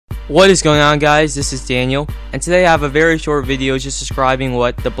What is going on, guys? This is Daniel, and today I have a very short video just describing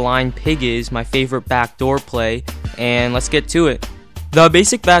what the blind pig is, my favorite backdoor play, and let's get to it. The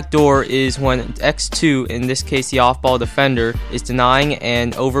basic backdoor is when x2, in this case the off-ball defender, is denying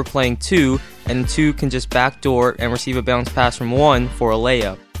and overplaying 2, and 2 can just backdoor and receive a bounce pass from 1 for a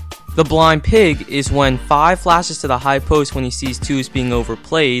layup. The blind pig is when 5 flashes to the high post when he sees 2 is being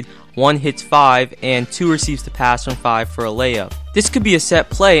overplayed, 1 hits 5, and 2 receives the pass from 5 for a layup. This could be a set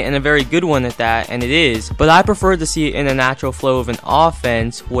play and a very good one at that, and it is, but I prefer to see it in a natural flow of an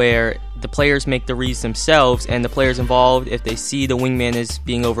offense where the players make the reads themselves, and the players involved, if they see the wingman is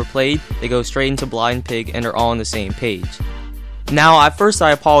being overplayed, they go straight into blind pig and are all on the same page. Now, at first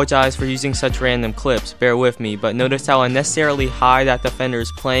I apologize for using such random clips, bear with me, but notice how unnecessarily high that defender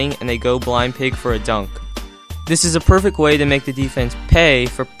is playing and they go blind pig for a dunk. This is a perfect way to make the defense pay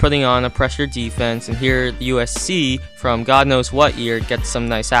for putting on a pressure defense, and here the USC from God knows what year gets some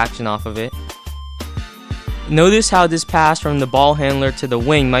nice action off of it. Notice how this pass from the ball handler to the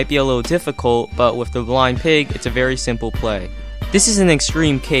wing might be a little difficult, but with the blind pig it's a very simple play. This is an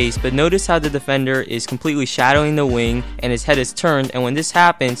extreme case, but notice how the defender is completely shadowing the wing and his head is turned, and when this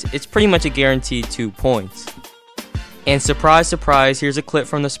happens, it's pretty much a guaranteed 2 points. And surprise, surprise, here's a clip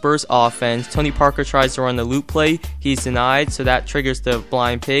from the Spurs offense. Tony Parker tries to run the loop play, he's denied, so that triggers the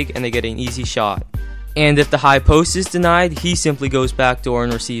blind pig and they get an easy shot. And if the high post is denied, he simply goes backdoor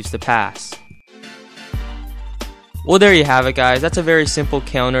and receives the pass. Well, there you have it, guys. That's a very simple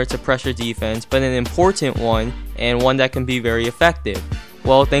counter to pressure defense, but an important one, and one that can be very effective.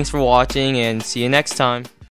 Well, thanks for watching, and see you next time.